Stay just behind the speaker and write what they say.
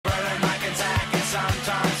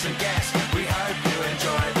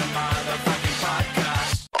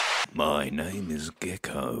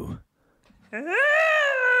gecko. No!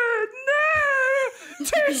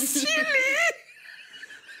 Too silly!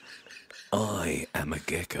 I am a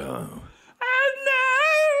gecko. Oh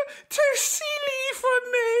no! Too silly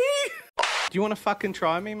for me! Do you want to fucking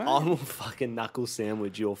try me, mate? I will fucking knuckle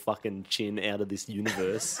sandwich your fucking chin out of this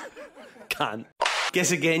universe. Cunt.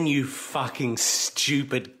 Guess again, you fucking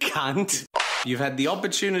stupid cunt. You've had the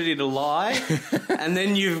opportunity to lie, and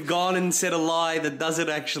then you've gone and said a lie that doesn't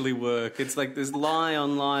actually work. It's like this lie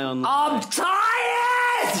on lie on lie. I'm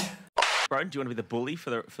tired! Bro, do you want to be the bully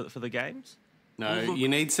for the games? No, you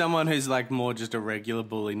need someone who's like more just a regular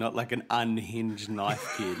bully, not like an unhinged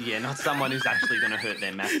knife kid. Yeah, not someone who's actually going to hurt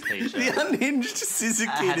their maths teacher. The unhinged scissor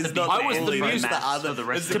kid is not. I was the use the other. other. The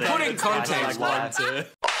rest To of put their in context,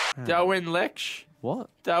 life. Darwin Lech. What?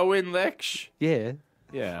 Darwin Lech. Yeah.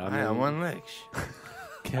 Yeah, Hey, I won Lech.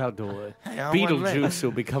 Cowdoy. Hey, I won Lech. Beetlejuice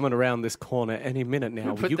will be coming around this corner any minute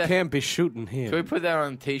now. put You that- can't be shooting him. Can we put that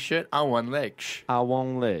on a t-shirt? I won Lech. I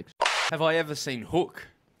want legs. Have I ever seen Hook?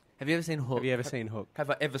 Have you ever seen Hook? Have you ever seen Hook? Have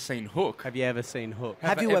I ever seen Hook? Have you ever seen Hook?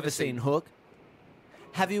 Have you ever seen Hook?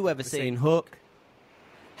 Have you ever seen Hook?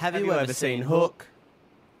 Have you ever seen Hook?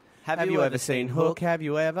 Have you ever seen Hook? Have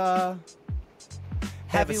you ever?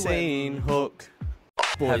 Have you seen Hook?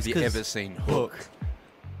 Have you 'cause- ever seen Hook?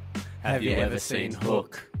 Have you ever seen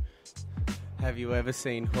Hook? Have you ever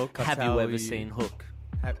seen Hook? Have you ever seen Hook?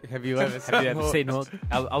 Have you ever seen Have you ever Hook? seen Hook?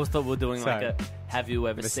 I was thought we were doing Sorry. like a Have you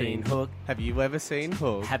ever seen Hook? Have you ever seen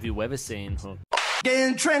Hook? Have you ever seen Hook? Get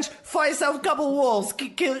entrenched, fight yourself a couple of walls,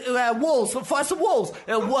 walls, fight some walls,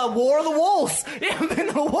 War of the Walls. You ever been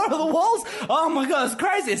to the War of the Walls? Oh my god, it's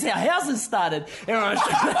crazy. It's how houses started. Everyone's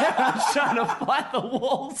trying to fight the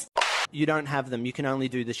walls. You don't have them. You can only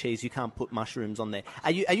do the cheese. You can't put mushrooms on there.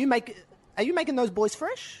 Are you making those boys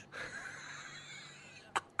fresh?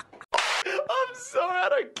 I'm sorry, I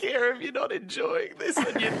don't care if you're not enjoying this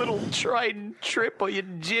on your little train trip or your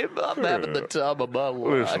gym. I'm having the time of my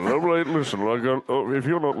life. Listen, I got, if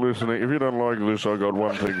you're not listening, if you don't like this, I got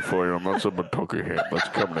one thing for you, and that's a Matoki hat that's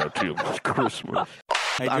coming out to you this Christmas.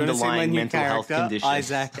 Hey, do you want to see my Underlying new mental health character, conditions.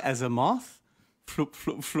 Isaac as a moth? Floop,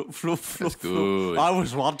 floop, floop, floop, floop, That's floop. good. I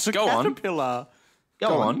was once a Go on. caterpillar.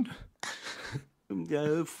 Go on.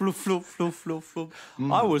 Yeah, floop, floop, floop, floop,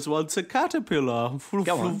 floop. I was once a caterpillar. Floop,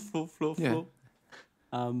 Go floop, on. floop, floop, Yeah.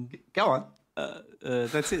 floop. Go on.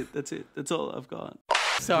 That's it. That's all I've got.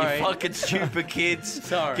 Sorry. You fucking stupid kids.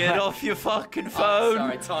 Sorry. Get off your fucking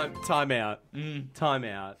phone. Sorry, Time out. Time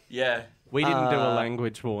out. Yeah. We didn't do a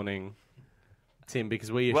language warning, Tim,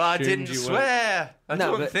 because we assumed Well, I didn't you were... swear. I No,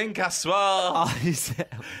 don't but- think I swore.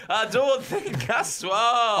 I don't think I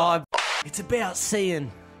swore. It's about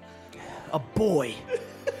seeing a boy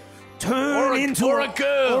turn into or a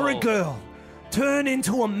girl. turn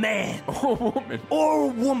into a man Or a woman. or a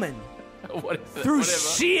woman Whatever. through Whatever.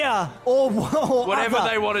 sheer or Whatever other.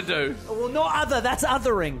 they want to do. Well, not other, that's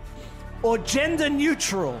othering. Or gender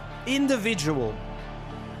neutral individual.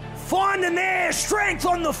 Finding their strength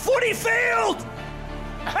on the footy field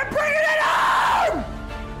and bringing it home!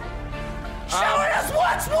 Showing us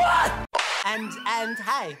what's what! And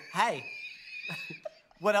hey.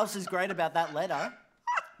 What else is great about that letter?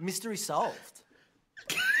 Mystery solved.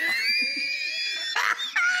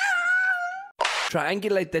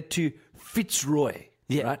 Triangulate that to Fitzroy.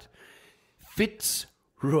 Yeah. Right?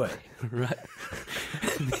 Fitzroy. Right?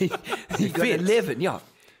 you got Fitz. 11, yeah.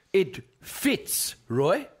 It fits,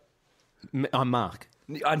 Roy. I'm Mark.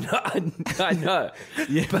 I know.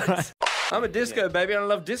 Yeah, But I'm a disco baby and I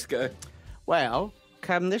love disco. Well,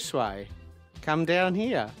 come this way. Come down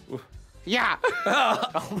here. Yeah.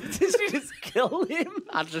 Did you just kill him?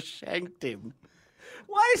 I just shanked him.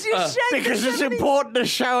 Why did you shake Because it's important to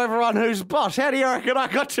show everyone who's boss. How do you reckon I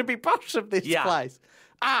got to be boss of this Yeah. place?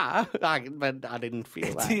 But I didn't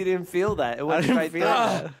feel that. You didn't feel that. It I went didn't straight feel through.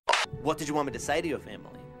 that. What did you want me to say to your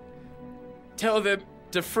family? Tell them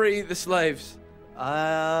to free the slaves.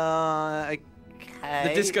 Okay.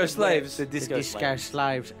 The disco slaves. The The disco, disco slaves.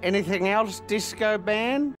 slaves. Anything else, disco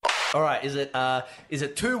band? All right, is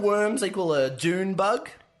it two worms equal a June bug?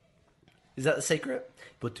 Is that the secret?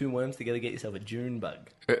 Put two worms together, get yourself a June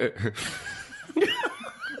bug.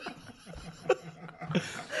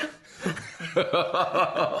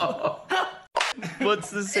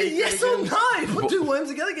 What's the secret? Yes or no? Put two worms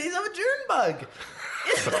together, get yourself a June bug.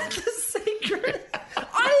 Is that the secret?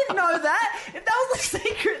 I didn't know that. If that was the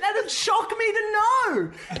secret, that'd shock me to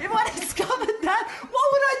know. If I discovered that, what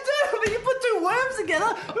would I do? But you put two worms together.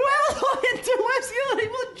 Whoever thought you had two worms together, you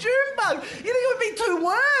put a June bug. You think it would be two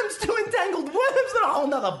worms, two entangled worms, and a whole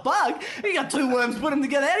nother bug. You got two worms, put them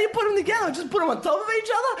together. How do you put them together? Just put them on top of each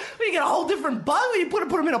other? Well, you get a whole different bug where you put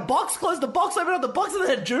them in a box, close the box, open up the box, and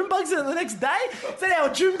then have June bugs in it the next day? Is that how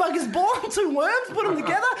a June bug is born? Two worms, put them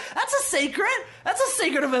together? That's a secret. That's a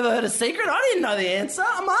secret if I've ever heard a secret. I didn't know the answer.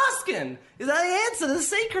 I'm asking. Is that the answer to the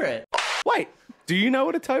secret? Wait, do you know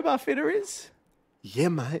what a tow bar fitter is? Yeah,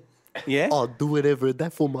 mate. Yeah? I'll do whatever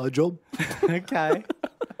that for my job. Okay.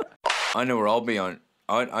 I know where I'll be on.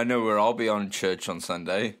 I know where I'll be on church on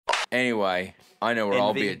Sunday. Anyway, I know where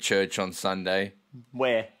I'll be at church on Sunday.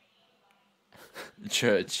 Where?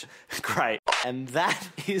 Church. Great. And that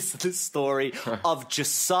is the story of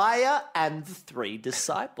Josiah and the three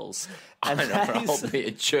disciples. And I know where I'll be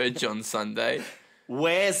at church on Sunday.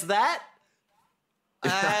 Where's that?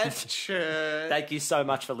 At church. Thank you so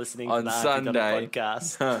much for listening On to the Aunty Donna Sunday.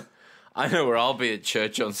 podcast. I know where I'll be at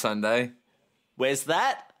church on Sunday. Where's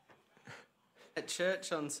that? At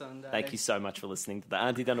church on Sunday. Thank you so much for listening to the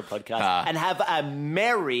Aunty Donna podcast. And have a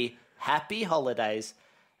merry, happy holidays.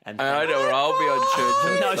 And I know where I'll be on church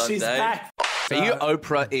on no, Sunday. she's back. Are you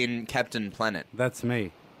Oprah in Captain Planet? That's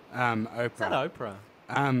me. Oprah. Is that Oprah?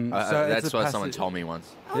 That's what someone told me once.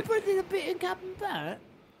 Oprah did a bit in Captain Planet.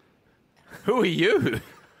 Who are you?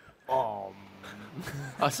 Oh,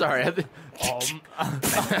 Sorry.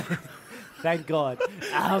 Thank God.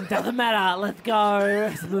 Doesn't matter. Let's go.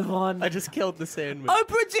 Let's move on. I just killed the sandwich.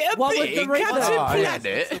 Oprah did a What was the reason?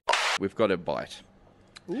 Planet. We've got a bite.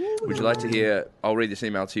 Would you like to hear? I'll read this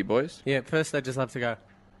email to you, boys. Yeah, first I'd just love to go,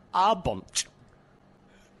 a bunch.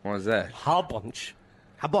 What is that? A bunch.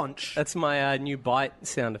 A bunch. That's my new bite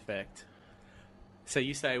sound effect. So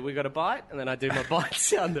you say, we got a bite, and then I do my bite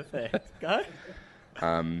sound effect. Go.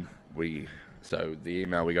 So the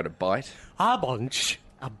email, we got a bite. A bunch.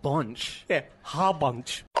 A bunch. Yeah, a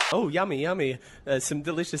bunch. Oh, yummy, yummy. Some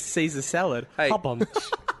delicious Caesar salad. Hey. A bunch.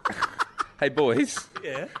 Hey, boys.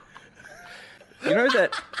 Yeah.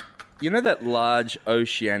 You know that large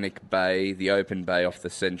oceanic bay, the open bay off the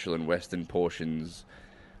central and western portions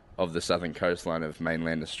of the southern coastline of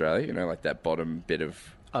mainland Australia? You know, like that bottom bit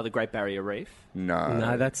of... Oh, the Great Barrier Reef? No.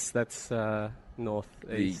 No, that's north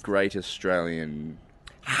The east. Great Australian...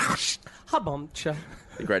 A bunch.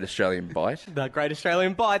 The Great Australian Bite? The Great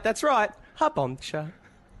Australian Bite, that's right. A bunch.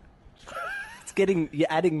 It's getting... You're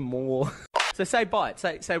adding more. So say bite.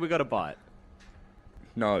 Say we got a bite.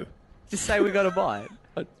 No. Just say we got a bite.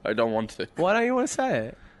 I don't want to. Why don't you want to say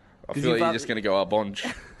it? I feel like you're just going to go a bunch.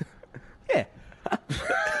 Yeah. Because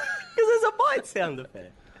there's a bite sound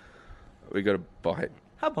effect. We got a bite.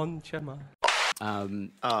 A bunch.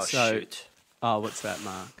 Oh, shoot. Oh, what's that,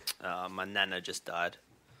 Mark? My nana just died.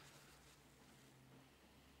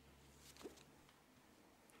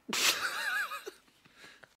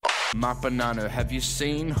 Mapanano, have you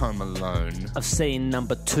seen Home Alone? I've seen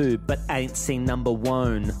number 2, but ain't seen number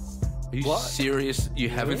 1. Are you serious? You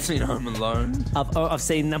haven't seen Home Alone? I've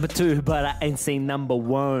seen number 2, but I ain't seen number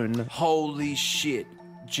 1. Holy shit.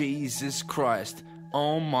 Jesus Christ.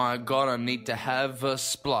 Oh my god, I need to have a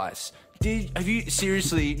splice. Have you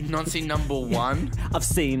seriously not seen number 1? I've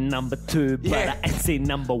seen number 2, but Yeah. I ain't seen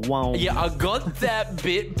number 1. Yeah, I got that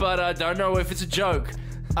bit, but I don't know if it's a joke.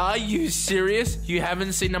 Are you serious? You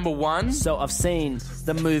haven't seen number 1? So I've seen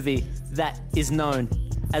the movie that is known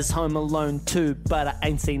as Home Alone 2, but I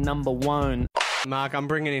ain't seen number 1. Mark, I'm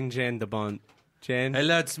bringing in Jan de Bont. Jan? Hey,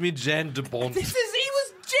 lads, me Jan de Bont. He was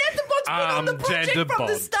Jan de Bont's been on the project Jan de from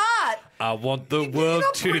the Bont. start. I want the world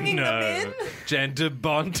not to bringing them know. in? Jan de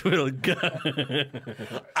Bont will go.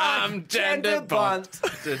 I'm Jan de Bont.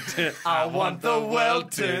 I want the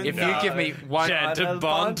world to know. If you give me one... Jan de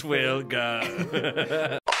Bont will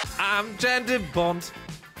go. I'm Jan de Bont.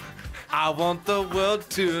 I want the world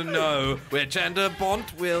to know where Jan de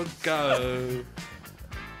Bont will go.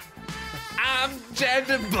 I'm Jan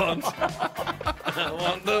de Bont. I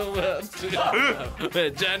want the world to know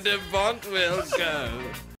where Jan de Bont will go.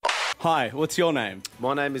 Hi, what's your name?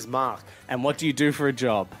 My name is Mark. And what do you do for a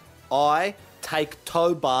job? I take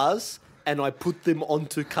tow bars and I put them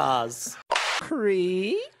onto cars.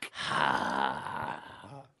 Creek?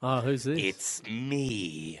 Oh, who's this? It's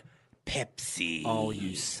me, Pepsi. Oh,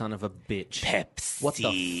 you son of a bitch. Pepsi. What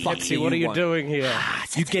the fuck Pepsi, what are you want? doing here?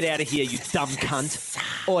 You get out of here, you dumb cunt.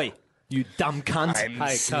 Oi, you dumb cunt. I'm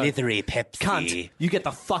Hey, slithery Pepsi. Cunt, you get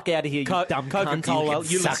the fuck out of here, you dumb cunt. Coca-Cola,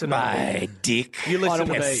 you Suck listen to my me. dick. You I listen don't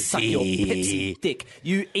to want to me. suck your Pepsi dick.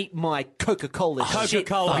 You eat my Coca-Cola shit,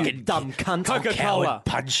 Coca-Cola. you dumb cunt. Coca-Cola. Coward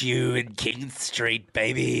punch you in King Street,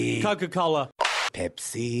 baby. Coca-Cola.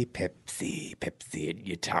 Pepsi, Pepsi, Pepsi in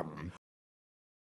your tum.